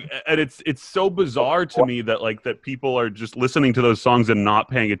just like, and it's so bizarre to me that like that people are just listening to those songs and not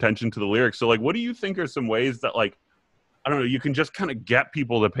paying attention to the lyrics. So like, what do you think are some ways that like, I don't know, you can just kind of get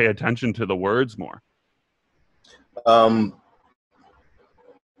people to pay attention to the words more? And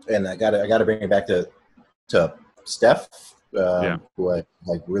I gotta bring it back to Steph. Who I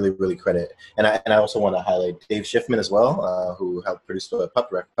like really credit, and I also want to highlight Dave Schiffman as well, who helped produce the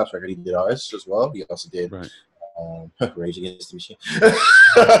Pups record. He did ours as well. He also did Rage Against the Machine.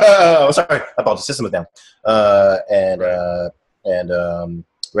 Sorry, I apologize. System of Down, and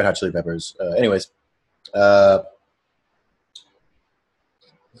Red Hot Chili Peppers. Anyways,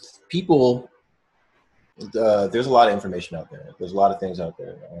 people. There's a lot of information out there. There's a lot of things out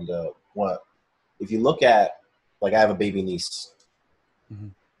there, and if you look at, like, I have a baby niece. Mm-hmm.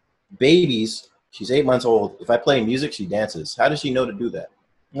 Babies, she's 8 months old. If I play music, she dances. How does she know to do that?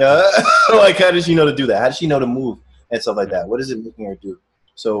 Like, how does she know to do that? How does she know to move and stuff like that? What is it making her do?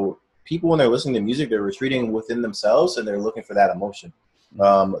 So people, when they're listening to music, they're retreating within themselves, and they're looking for that emotion.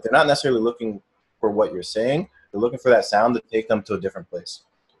 They're not necessarily looking for what you're saying. They're looking for that sound to take them to a different place.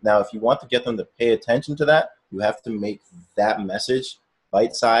 Now, if you want to get them to pay attention to that, you have to make that message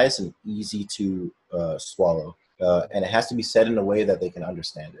bite-sized and easy to swallow. And it has to be said in a way that they can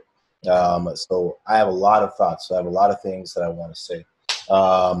understand it. So I have a lot of thoughts. I have a lot of things that I want to say.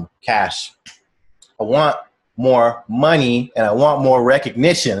 Cash. I want more money and I want more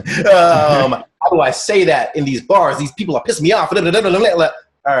recognition. How do I say that in these bars? These people are pissing me off.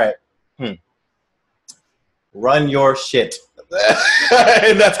 All right. Run your shit.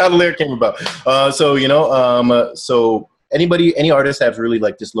 And that's how the lyric came about. So any artist that's really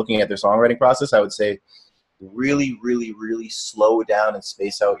like just looking at their songwriting process, I would say really, really, really slow down and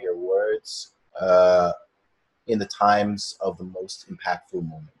space out your words in the times of the most impactful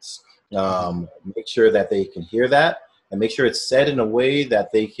moments. Make sure that they can hear that, and make sure it's said in a way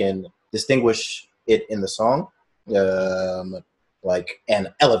that they can distinguish it in the song, and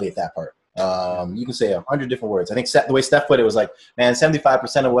elevate that part. You can say 100 different words. I think the way Steph put it was like, man,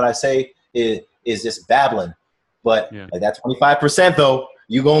 75% of what I say is just babbling. But like that 25% though,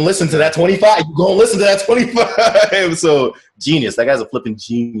 you gonna listen to that 25. You gonna listen to that 25. So genius. That guy's a flipping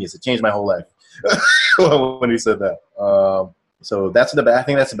genius. It changed my whole life when he said that. So I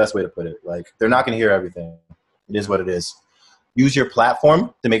think that's the best way to put it. Like, they're not gonna hear everything. It is what it is. Use your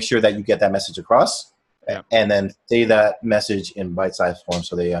platform to make sure that you get that message across. Yeah. and then say that message in bite-sized form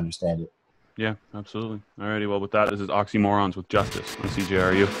so they understand it. Yeah, absolutely. Alrighty, well, with that, this is Oxymorons with Justice on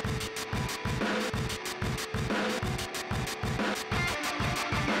CJRU.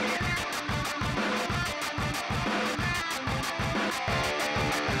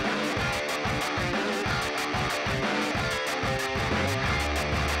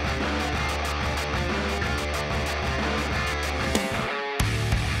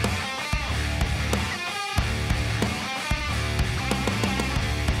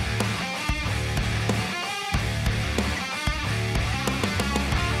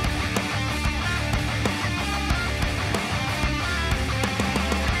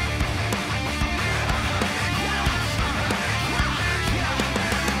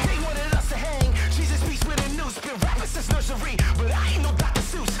 They wanted us to hang. Jesus speaks with a noose. Been rapping since nursery, but I ain't no Dr.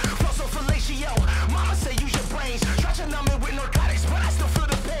 Seuss. Flow so fellatio. Mama say use your brains. Try to numb it with narcotics, but I still feel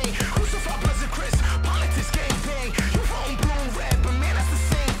the pain. Crucify Bloods and Crips. Politics gang bang. You voting blue and red, but man, that's the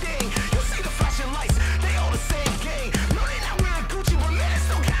same thing. You see the flashing lights, they all the same gang. No, they not wearing Gucci, but man, it's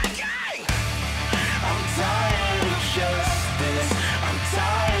still gang gang. I'm tired of justice. I'm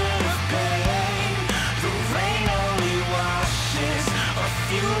tired of pain. The rain only washes a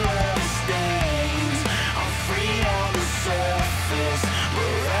few of the stains. I'm free on the surface,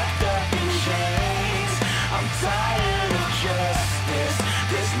 but wrapped up in chains. I'm tired of justice.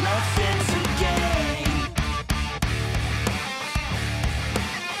 There's nothing to gain.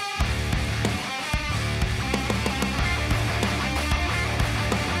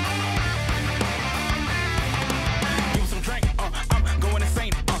 Give some drink, I'm going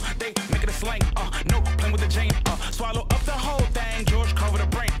insane. They make it a slang, no playing with the chain. Swallow up the whole thing, George cover the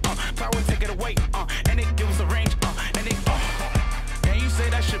brain. Power take it away, and it gives us a range, and it. And you say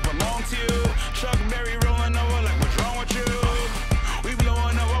that shit belong to you? Chuck Berry rolling over like what's wrong with you? We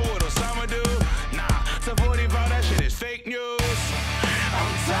blowing over what Osama do? Nah, to 45 that shit is fake news.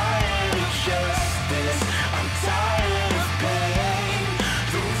 I'm tired of justice. I'm tired of pain.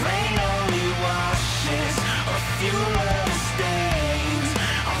 The rain only washes a few of the stains.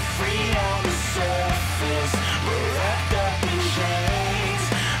 I'm free on the surface, but wrapped up in chains.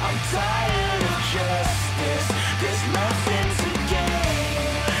 I'm tired of justice. There's nothing to gain.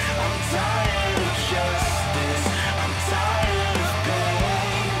 I'm tired of justice. I'm tired of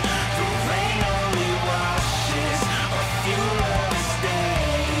pain. The rain only washes a few of the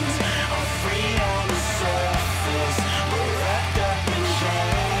stains. I'm free on the surface, but wrapped up in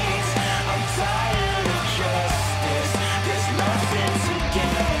chains. I'm tired of justice. There's nothing to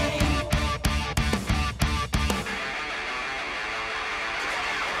gain.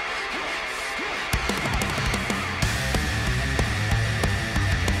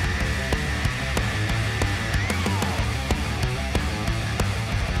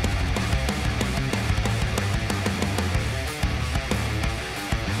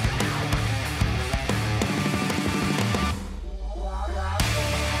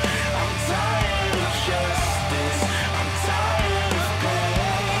 I'm tired of justice. I'm tired of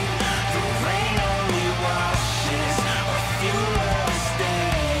pain. The rain only washes a few of the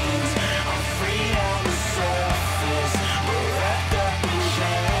stains. I'm free on the surface, but wrapped up in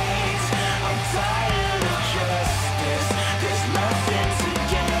chains. I'm tired of justice. There's nothing to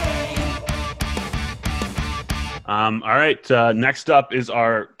gain. All right, next up is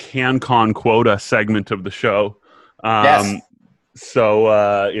our CanCon quota segment of the show. Yes. So,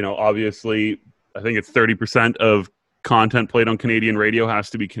 obviously, I think it's 30% of content played on Canadian radio has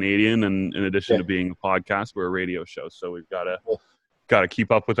to be Canadian, and in addition to being a podcast, we're a radio show, so we've got to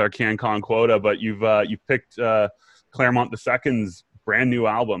keep up with our CanCon quota. But you've picked Claremont II's brand new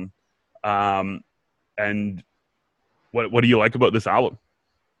album, and what do you like about this album?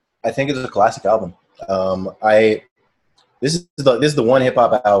 I think it's a classic album. This is the one hip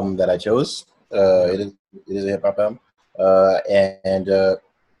hop album that I chose. It is a hip hop album, and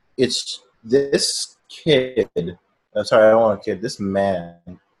it's this kid. I'm sorry, I don't want a kid. This man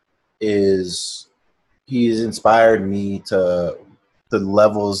he's inspired me to the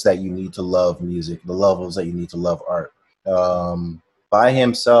levels that you need to love music, the levels that you need to love art. By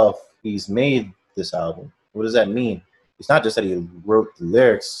himself, he's made this album. What does that mean? It's not just that he wrote the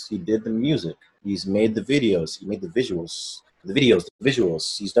lyrics, he did the music. He's made the videos, he made the visuals. The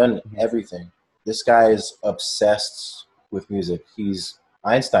visuals. He's done everything. This guy is obsessed with music. He's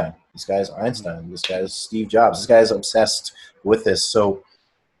Einstein. This guy's Einstein. This guy's Steve Jobs. This guy's obsessed with this. So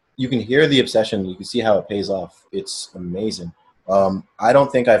you can hear the obsession. You can see how it pays off. It's amazing. I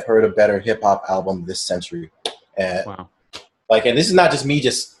don't think I've heard a better hip hop album this century. Wow. And this is not just me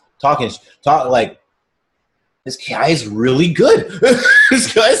just talking. this guy's really good.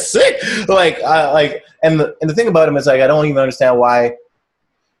 This guy's sick. And the thing about him is like I don't even understand why.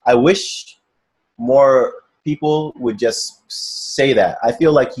 I wish more people would just say that. I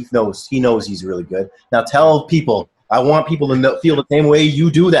feel like he knows he's really good. Now tell people. I want people to feel the same way you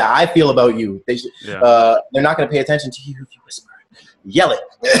do that I feel about you. They're not going to pay attention to you if you whisper. Yell it.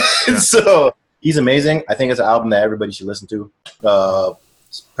 Yeah. So he's amazing. I think it's an album that everybody should listen to.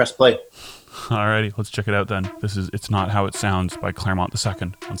 Press play. Alrighty, let's check it out then. This is It's Not How It Sounds by Claremont II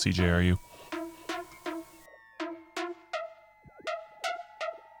on CJRU.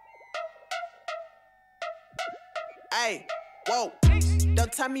 Hey, whoa,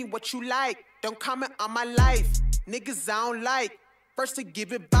 don't tell me what you like. Don't comment on my life. Niggas I don't like. First to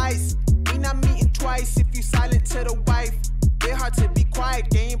give advice. We not meeting twice if you silent to the wife. Get hard to be quiet,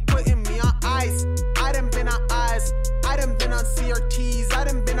 they ain't putting me on ice. I done been on eyes. I done been on CRTs. I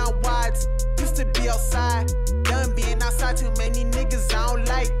done been on wides. Used to be outside. Done being outside, too many niggas I don't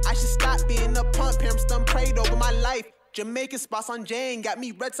like. I should stop being a pump. Parents done prayed over my life. Jamaican spots on Jane. Got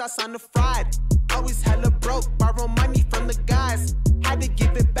me red sauce on the fried. Always hella broke, borrow money from the guys. Had to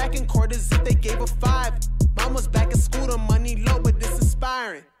give it back in quarters if they gave a 5. Mom was back at school, the money low, but it's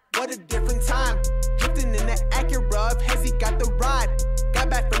inspiring. What a different time. Drifting in the Acura, Hezzy got the ride. Got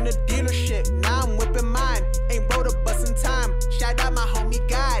back from the dealership, now I'm whipping mine. Ain't rode a bus in time. Shout out my homie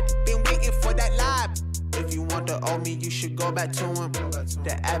God, been waiting for that live. If you want to owe me, you should go back to him.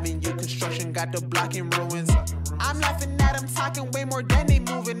 The Avenue construction got the block in ruins. I'm laughing at them, talking way more than they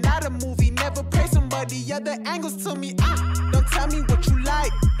moving. Not a movie, never pray somebody other angles to me. Don't tell me what you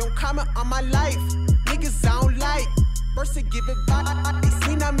like, don't comment on my life. Niggas I don't like, first to give advice.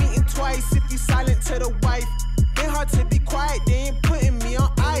 We not meeting twice if you silent to the wife. Been hard to be quiet, they ain't putting me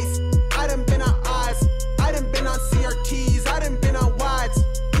on ice. I done been on eyes, I done been on CRTs, I done been on wides.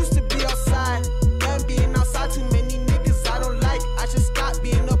 Used to be outside, done being outside, too many niggas I don't like. I should stop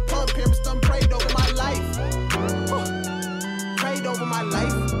being a punk, parents done prayed over my life. Prayed over my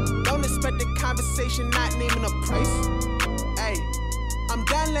life. Don't expect the conversation, not naming a price. Hey, I'm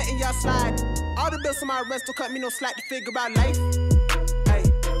done letting y'all slide. All the bills on my rest don't cut me no slack to figure out life. Hey,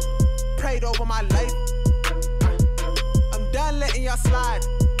 prayed over my life. I'm done letting y'all slide.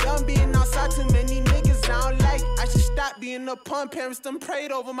 Done being outside, too many niggas I don't like. I should stop being a punk, parents done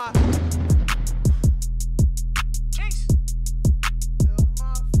prayed over my.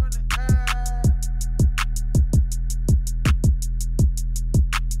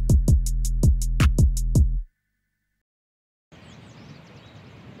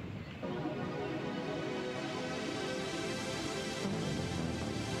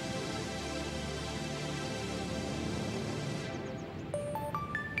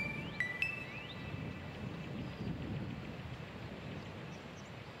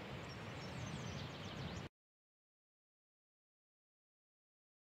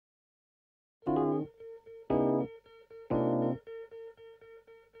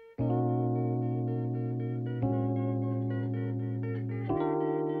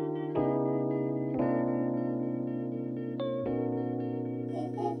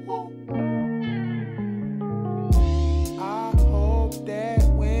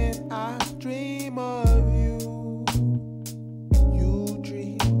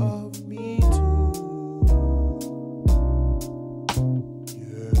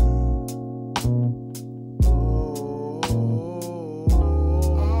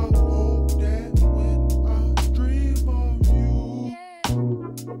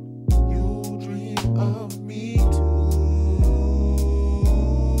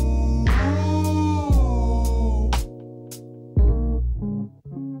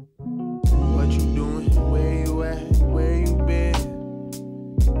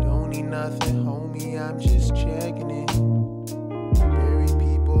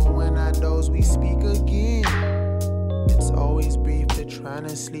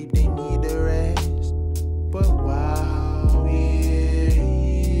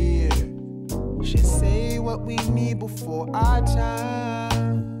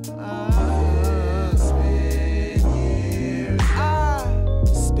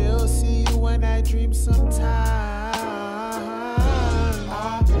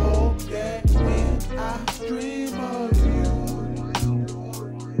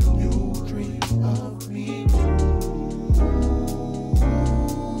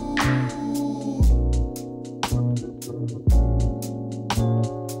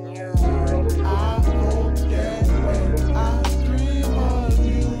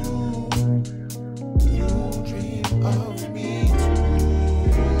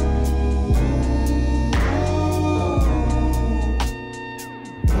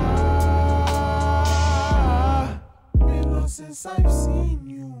 since I've seen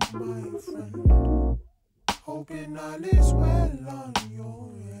you, my friend. Hoping all is well on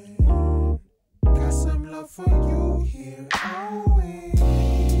your end. Got some love for you here always.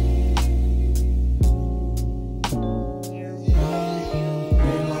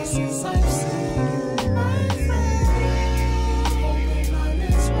 Been long since I've seen you, my friend. Hoping all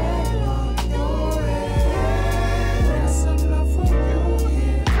is well on your end. Got some love for you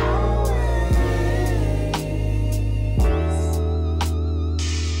here always.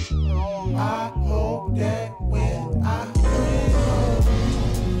 I hope that when I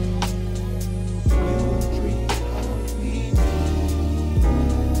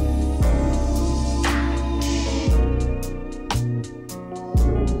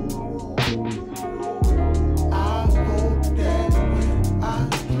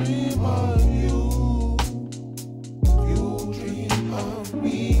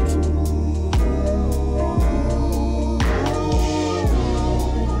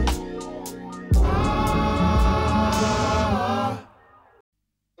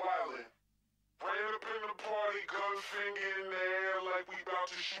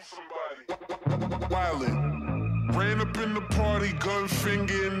Wildin'. Ran up in the party, gun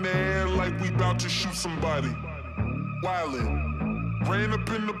finger in the air like we about to shoot somebody. Wildin'. Ran up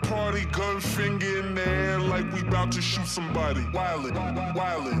in the party, gun finger in the air like we about to shoot somebody. Wildin'.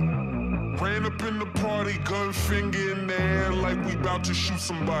 Wildin'. Ran up in the party, gun finger in the air like we about to shoot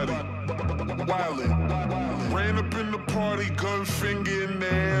somebody. Wildin'. Ran up in the party, gun finger in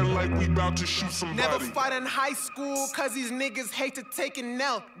the air like we about to shoot somebody. Never fought in high school, cause these niggas hate to take an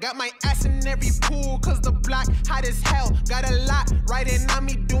L. Got my ass in every pool, cause the block hot as hell. Got a lot riding on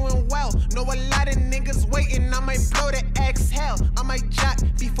me doing well. Know a lot of niggas waiting, I might blow the exhale. I might jack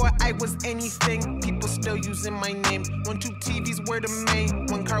before I was anything. People still using my name. 1, 2 TVs were the main.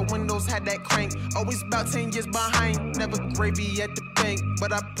 1 car windows had that crank. Always about 10 years behind. Never gravy at the bank,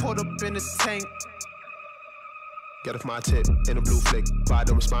 but I pulled up in a tank. Get off my tip, in a blue flick. Fire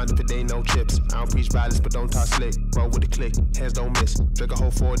don't respond if it ain't no chips. I don't preach violence, but don't talk slick. Roll with the click, hands don't miss. Drink a whole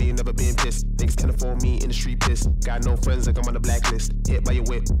 40 and never been pissed. Niggas can't afford me in the street piss. Got no friends like I'm on the blacklist. Hit by your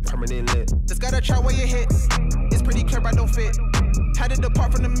whip, permanent lit. Just gotta try where you hit. It's pretty clear I don't fit. Had to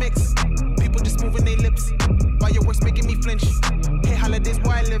depart from the mix. People just moving their lips. Fireworks making me flinch. Hey, holidays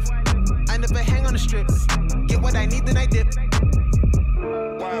where I live. I never hang on the strip. Get what I need, then I dip.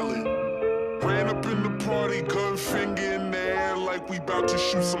 Wildin'. Ran up in the party, gun finger in the air like we about to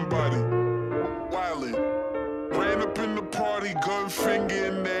shoot somebody. Wildin'. Ran up in the party, gun finger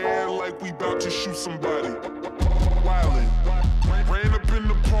in the air like we about to shoot somebody. Wildin'. Ran up in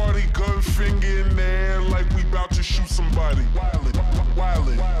the party, gun finger in the air like we about to shoot somebody.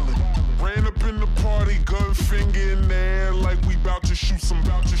 Wildin'. Ran up in the party, gun finger in the air like we about to shoot somebody.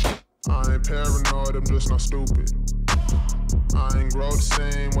 I ain't paranoid, I'm just not stupid. I ain't grow the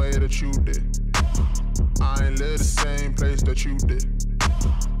same way that you did. I ain't live the same place that you did.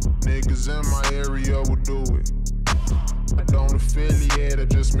 Niggas in my area will do it. I don't affiliate, I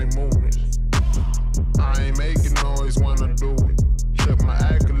just make movements. I ain't making noise when I do it. Check my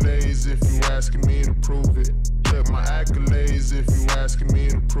accolades if you asking me to prove it. Check my accolades if you asking me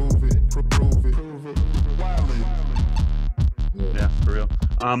to prove it. Prove it. Yeah, for real.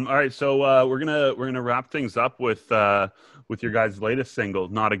 All right, so we're gonna wrap things up with your guys' latest single,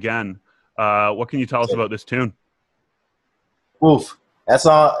 "Not Again." What can you tell us about this tune? Oof, that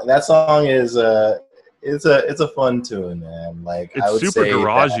song is it's a fun tune, man. Like, It's I would super say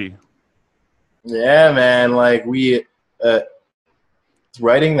garagey. Yeah, man. Like, we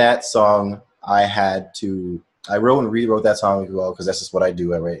writing that song, I wrote and rewrote that song as well, because that's just what I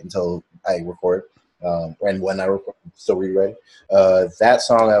do. I write until I record, and when I record, I'm still rewriting. That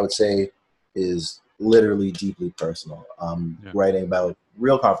song, I would say, is literally deeply personal. Writing about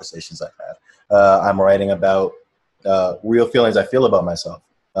real conversations I've had. I'm writing about real feelings I feel about myself.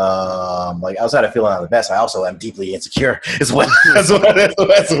 Like, outside of feeling I'm the best, I also am deeply insecure as well, as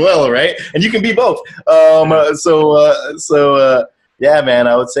well, right? And you can be both. Yeah, man,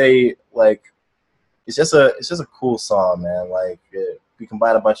 I would say, like, it's just a cool song, man. Like, we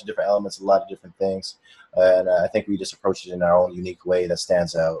combine a bunch of different elements, a lot of different things, and I think we just approach it in our own unique way that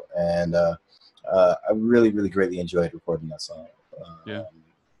stands out. And I really, really greatly enjoyed recording that song. Yeah,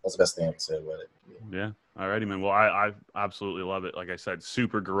 that's the best thing I can say about it. Yeah. Alrighty, man. Well, I absolutely love it. Like I said,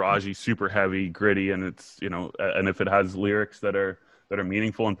 super garagey, super heavy, gritty, and it's, you know, and if it has lyrics that are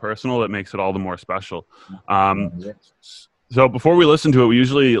meaningful and personal, it makes it all the more special. So before we listen to it, we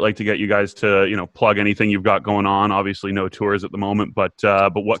usually like to get you guys to, you know, plug anything you've got going on. Obviously, no tours at the moment, but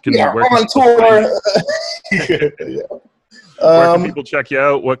what can I'm on tour. Where can people check you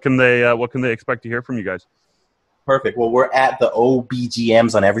out? What can they expect to hear from you guys? Perfect. Well, we're at the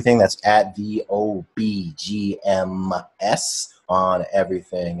OBGMs on everything. That's at the OBGMS on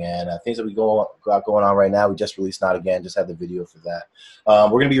everything. And things that we got going on right now, we just released Not Again, just had the video for that. We're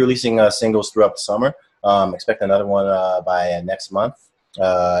going to be releasing singles throughout the summer. Expect another one by next month.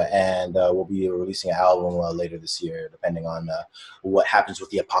 And we'll be releasing an album later this year, depending on what happens with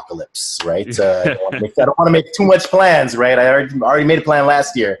the apocalypse, right? I don't want to make too much plans, right? I already made a plan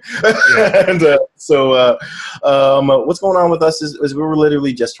last year. And so what's going on with us is we're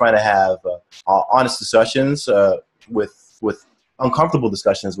literally just trying to have honest discussions with uncomfortable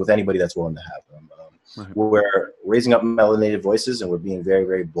discussions with anybody that's willing to have them. We're raising up melanated voices, and we're being very,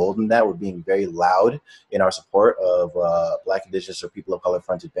 very bold in that. We're being very loud in our support of Black, Indigenous, or people of color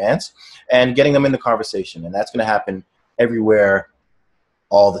fronted bands, and getting them in the conversation. And that's going to happen everywhere,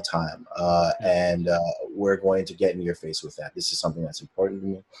 all the time. And we're going to get in your face with that. This is something that's important to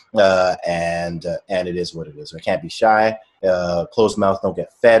me, and it is what it is. I can't be shy. Closed mouth don't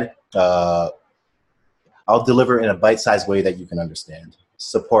get fed. I'll deliver in a bite-sized way that you can understand.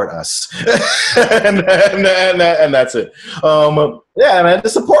 Support us. and that's it. Yeah, man,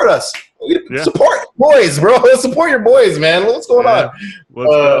 just support us. Support boys, bro. Support your boys, man. What's going on?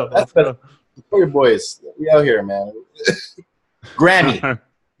 Let's go. Support your boys. We out here, man. Grammy,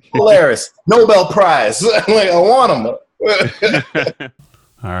 Polaris, Nobel Prize. I want them.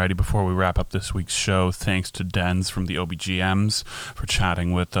 Alrighty, before we wrap up this week's show, thanks to Denz from the OBGMs for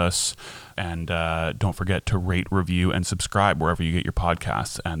chatting with us. And don't forget to rate, review, and subscribe wherever you get your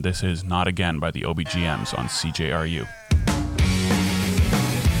podcasts. And this is Not Again by the OBGMs on CJRU.